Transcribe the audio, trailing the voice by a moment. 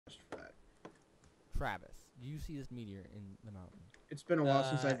Travis, do you see this meteor in the mountain? It's been a while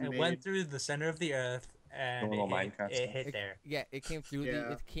since I've made. It went through the center of the earth and Normal it Minecraft stuff. hit there. Yeah, it came through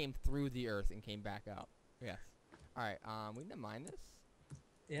Yeah. it came through the earth and came back up. Yes. All right. We need to mine this.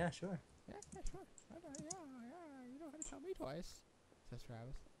 Yeah, sure. Yeah, sure. Yeah. You don't have to tell me twice, says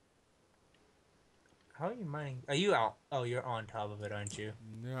Travis. How are you mining? Are you out? Oh, you're on top of it, aren't you?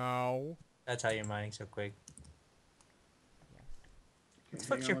 No. That's how you're mining so quick. Okay, What's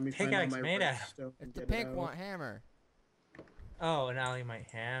hang on, your let me find all pickaxe my made out of? redstone and It's the get it pink out. one hammer. Oh, and now you might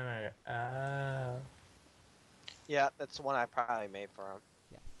hammer. Oh. Yeah, that's the one I probably made for him.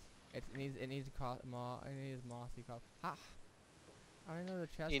 It needs mossy cop. Ha! I don't know the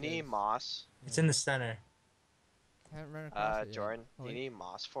chest. You need is. moss. It's in the center. I haven't run across it yet. Jordan, Oh, do you wait. need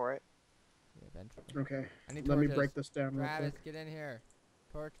moss for it? Yeah, eventually. Okay, I need let me torches. break this down real Travis, quick. get in here.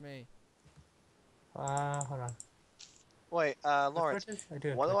 Torch me. Hold on. Wait, Lawrence, I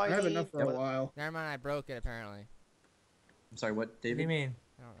do. what do I I have need? enough for a while. Never mind, I broke it apparently. I'm sorry, what, What do you David? mean?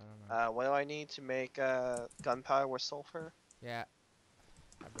 I don't know. What do I need to make gunpowder with sulfur? Yeah.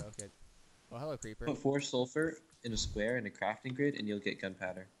 I broke it. Well, hello, creeper. Put 4 sulfur in a square in a crafting grid, and you'll get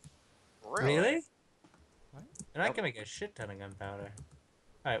gunpowder. Really? What? And I can make a shit ton of gunpowder.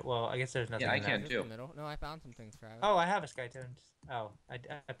 Alright, well, I guess there's nothing I in can that. too. The middle? No, I found some things, Travis. Oh, I have a skytone. Oh, I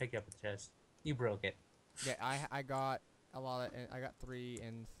picked it up at the chest. You broke it. Yeah, I got a lot of. I got 3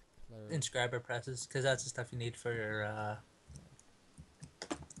 in. Inscriber presses, because that's the stuff you need for your,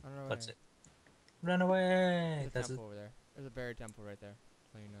 what's it? Run away! There's a That's temple over there. There's a buried temple right there.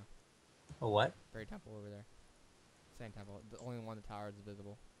 So you know. a what? Buried temple over there. Same temple. The only one the tower is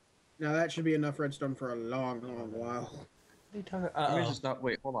visible. Now that should be enough redstone for a long while. What are you talking Maybe it's just not.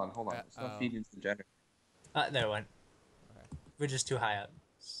 Wait, hold on. It's not feeding into the generator. there it went. Okay. We're just too high up.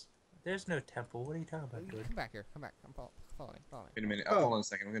 There's no temple. What are you talking about, dude? Come back here. Come back. Follow me. Wait a minute. Oh. Hold on a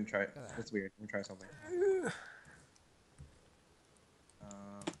second. I'm gonna try it. Go there. That's weird. I'm gonna try something.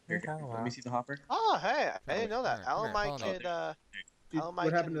 You're Here, talking let me about- see the hopper. Oh, hey, I didn't know that. Come here, Alan follow me. could, Dude, How am I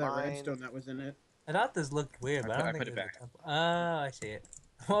what happened to that combined? redstone that was in it? I thought this looked weird, but I don't put think it there's a back. temple. Oh, I see it.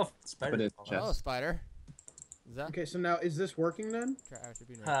 Well, spider. Put it falling. chest. Oh, spider. Is that? Okay, so now is this working then? I should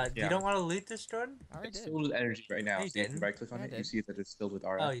be right. You Yeah. don't want to loot this, Jordan? I already It's did. filled with energy right now. No, you So if you didn't. right click on Yeah, I it, you did. see that it's filled with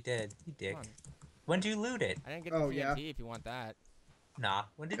RF. Oh, you did. You dick. Come on. When did you loot it? I didn't get Oh, the yeah. TNT if you want that. Nah.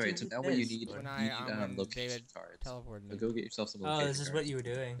 When did you Alright, so loot now what you this? need, When when location David cards. teleported So me. go get yourself some Oh, location this is cards. what you were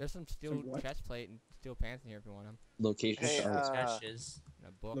doing. There's some steel Some what? chest plate and steel pants in here if you want them. Location Hey, cards. Sketches. And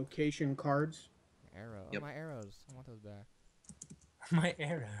a book. Location cards. Arrow. Yep. Oh, my arrows. I want those back. My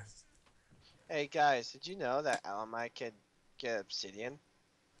arrows. Hey guys, did you know that Alan could get obsidian?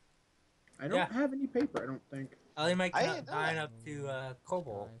 I don't Yeah. have any paper, I don't think. Ellie might I cannot didn't know mine that. up to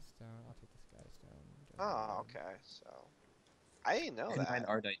cobalt. Sky stone. I'll take the sky stone. Oh, okay, so I didn't know You can find that.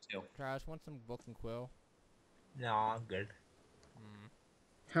 Ardite too. Travis, want some book and quill? No, I'm good.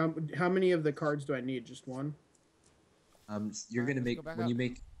 How many of the cards do I need? Just one? You're Alright, gonna let's make go back when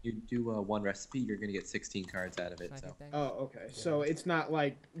up. you do one recipe, you're gonna get 16 cards out of it. Sniping So thing? Oh, okay. So it's not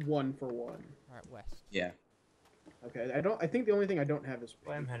like one for one. Alright, west. yeah, Okay, I think the only thing I don't have is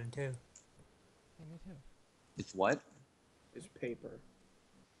Where I'm paper. heading to. Hey, me too. it's what? Is paper.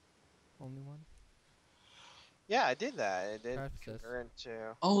 Only one? Yeah, I did that. It did Travis says- convert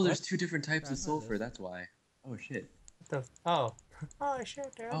into. Oh, there's 2 different types Yeah, of I know sulfur. this. That's why. Oh shit. What the? Oh. Oh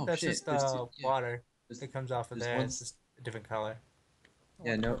shit, dude. Oh, That's shit, just there's two- yeah. water There's- that comes off of there's there. one- It's just a different color. I Yeah,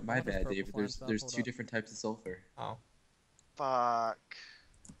 want the no, pur- I my want this bad, purple David. slime There's stuff, there's hold 2 up. different types of sulfur. Oh. Fuck.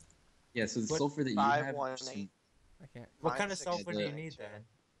 Yeah, so the What- sulfur that you Five, have. one, is some- eight. I can't. What Mine kind of six, sulfur do you the- need then?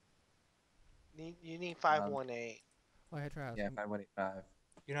 You need 518. Oh, hey, Travis. Yeah, 5185.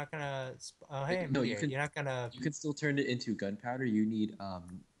 You're not gonna. Oh, hey, No, you Meteor, can- you're not gonna. You can still turn it into gunpowder. You need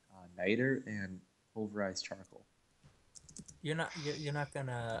niter and pulverized charcoal. You're not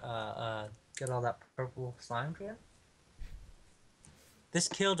gonna get all that purple slime here. This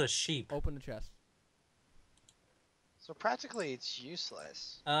killed a sheep. Open the chest. So practically it's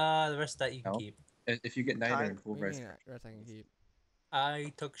useless. The rest of that you can No. keep. If you get niter Kind- and What do you pulverized mean, charcoal, rest I can keep?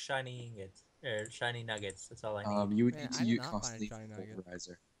 I took shiny ingots or shiny nuggets. That's all I need. you would Man, need I to did use not find a constantly shiny nugget.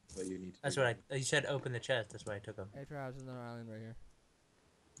 pulverizer. That's what you need to That's do. what I. You said open the chest. That's why I took them. Hey, Travis, there's another island right here.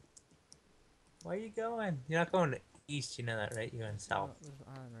 Where are you going? You're not going east. You know that, right? You're going south. There's an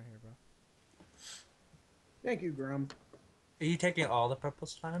island right here, bro. Thank you, Grum. Are you taking all the purple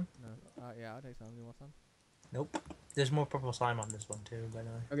slime? No. Yeah, I'll take some. You want some? Nope. There's more purple slime on this one too, by the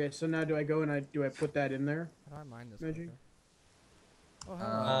way. Okay, so now do I go and I put that in there? How do I mine this? Magic? fucker? Oh,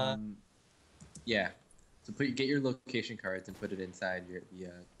 hello. Yeah. So get your location cards and put it inside the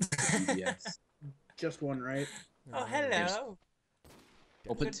BBS. Just one, right? Oh, Yeah, hello.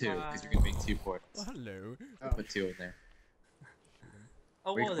 We'll put 2 because Goodbye. you're gonna make 2 portals. Well, hello. We'll Oh, put 2 in there.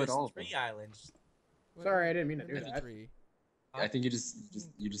 Oh, We well, could put there's all of 3 them. islands. Sorry, I didn't mean to What do do you mean that. 3? I think you just Three.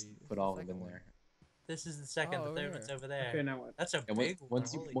 put It's all the of them in second one. there. This is the second, Oh, the over third one's here. over there. Okay, now what? That's a And big one.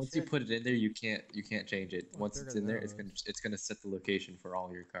 once you Holy once shit. you put it in there, you can't change it. Oh, Once bigger it's in than there, those. it's gonna set the location for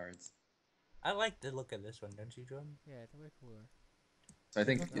all your cards. I like the look of this one, don't you, Jordan? Yeah, it's way cooler. So I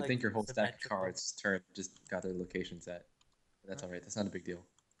think It's I like think your whole stack of symmetrical. cards just got their location set. But that's alright. That's not a big deal.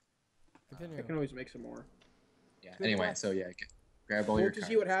 Continue. I can always make some more. Yeah. Good Anyway, luck. so yeah, grab all Well, your to cards.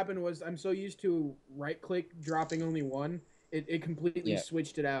 see what happened was I'm so used to right-click dropping only one, it completely Yeah.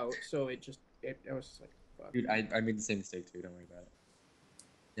 switched it out. So I was just like, fuck. Dude, I made the same mistake too. Don't worry about it.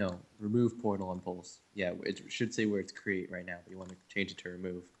 No, remove portal on pulse. Yeah, it should say where it's create right now, but you want to change it to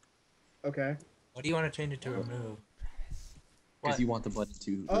remove Okay. What do you want to change it to No. remove? because What? you want the button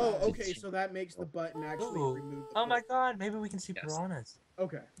to. Oh, to okay. So that makes the button actually Ooh. remove. The Oh my port. god, maybe we can see Yes. piranhas.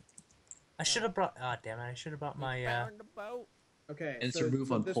 Okay. I should have brought. Oh, damn it. I should have brought We my. found the boat. Okay. And it's so, remove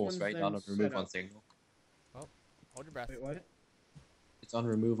so on this pulse, one's right? then Not on remove set on up. signal. Hold your breath. Wait, what? It's on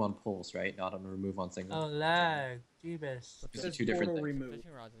remove on pulse, right? Not on remove on signal. Oh, lag. Jeebus. What's These It are says 2 different portal things. remove.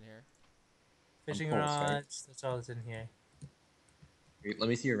 Fishing rods in here. Fishing pulse, right? rods. That's all that's in here. Wait, let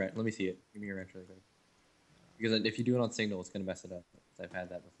me see your wrench. Let me see it. Give me your wrench really quick. Because if you do it on signal, it's gonna mess it up. 'Cause I've had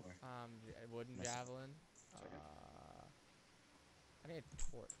that before. Wooden Mess it up. javelin. Second. I need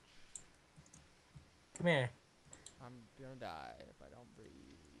a torch. Come here. I'm gonna die if I don't breathe.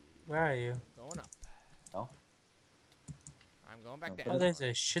 Where are you? Going up. Oh. I'm going back Oh, down. Oh, there's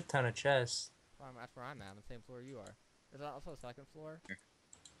a shit ton of chests. That's where I'm at. On the same floor you are. There's also a second floor. Here.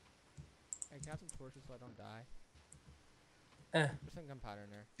 Hey, can I have some torches so I don't die? Eh. There's some gunpowder in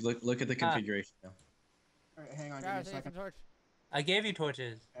there. Look at the configuration now. All right, hang on. Travis, Give me I a need some second. torch. I gave you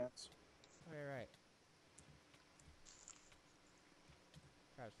torches. That's- Oh, you're right.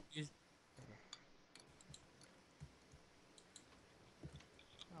 Travis. Use- Okay.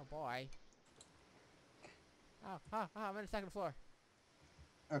 Oh boy. I'm on the second floor.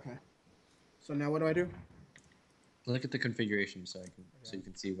 Okay. So now what do I do? Look at the configuration so Okay. you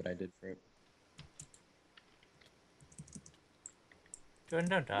can see what I did for it. Jordan,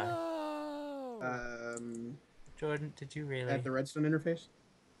 don't die. No! Jordan, did you really? At the redstone interface.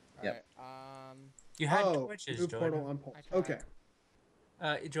 Yep. Alright, You had Oh, torches, remove Jordan. portal on pulse. I tried. Okay.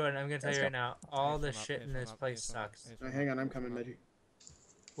 Jordan, I'm gonna tell Let's you go. right now, all the Need to swim up, shit need in to this swim up, place need to swim up, sucks. need to Now, swim hang up, on, I'm need to swim coming, up. Meji.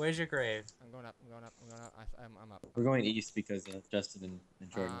 Where's your grave? I'm going up. I'm up. We're going east because Justin and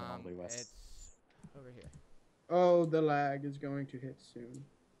Jordan went all the way west. It's over here. Oh, the lag is going to hit soon.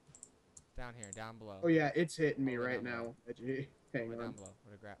 Down here, down below. Oh yeah, it's hitting me All the way right down now. Meji. Hang Over down on. below,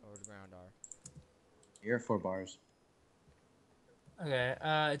 where the ground are. You're at 4 bars. Okay,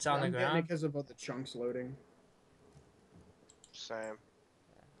 it's on I'm the getting it ground. because of all the chunks loading. Same.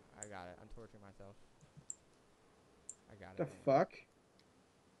 Yeah, I got it. I'm torturing myself. I got The it. fuck?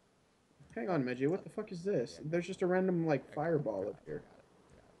 Hang on, Meji. What the fuck is this? Yeah. There's just a random like I got it, fireball I up got it, here. I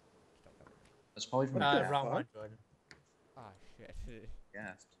got it. Just don't cover it. That's probably from What the the Wrong fuck? one, Jordan. Ah, shit.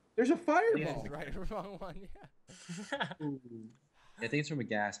 gas. There's a Yeah, fireball. right, wrong one, yeah. Ooh. I think it's from a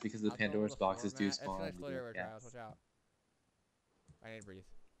gas because the I'll throw it on Pandora's the floor, boxes Matt. do It's spawn. gonna and explode do everywhere, gas. Travis. Watch out. I need to breathe.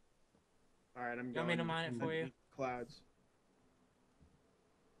 All right, I'm You going. want me to mine it in for the you? Clouds.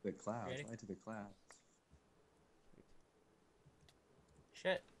 The clouds. Ready? Why to the clouds?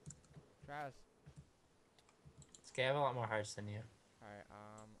 Shit. Travis. It's okay, I have a lot more hearts than you. Alright,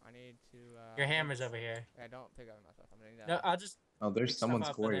 I need to, Your hammer's over here. Yeah, don't pick up my stuff. I'm gonna need that. No, I'll just Oh, there's pick stuff someone's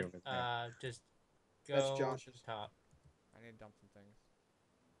up quarry and over then, there. just go That's to Josh's. the top. I need to dump some things.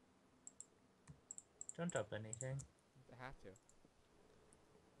 Don't dump anything. I have to.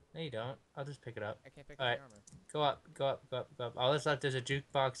 No, you don't. I'll just pick it up. I can't pick Alright. up the armor. Go up, go up, go up, go up. All that's left is a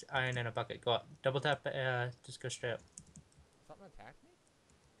jukebox, iron, and a bucket. Go up. Double tap, just go straight up. Something attacked me?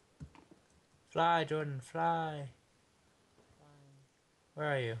 Fly, Jordan, fly. Fine. Where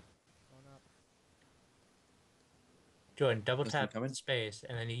are you? Going up. Jordan, double Justin tap coming? space,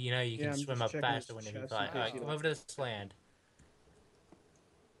 and then you know you Yeah, can I'm swim just up checking faster his whenever you chest fly. in case Alright, he come looks over to this land.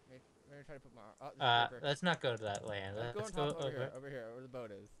 Maybe try to put my oh, this is paper. Let's not go to that land. Let's Let's go go on top over. over here, where the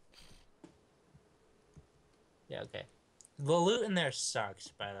boat is. Yeah, okay. The loot in there sucks,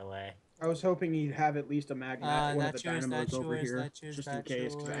 by the way. I was hoping he'd have at least a magnet, one of the That's yours, dynamos that's over yours, here, that's yours, just in that's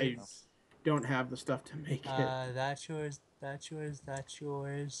case, because I yours. don't have the stuff to make it. That's yours, that's yours, that's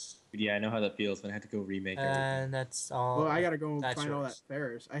yours. But yeah, I know how that feels when I had to go remake everything. And that's all. Well, I gotta go that's find all that yours.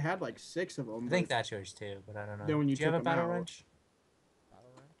 Ferris. I had like 6 of them. I think that's yours too, but I don't know. Then when you Do you have a took 'em battle out- wrench?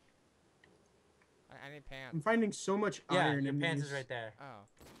 Battle wrench? I need pants. I'm finding so much Yeah, iron your in pants these. is right there. Oh.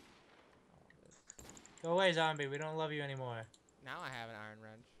 Go away, zombie. We don't love you anymore. Now I have an iron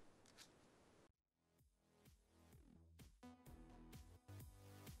wrench.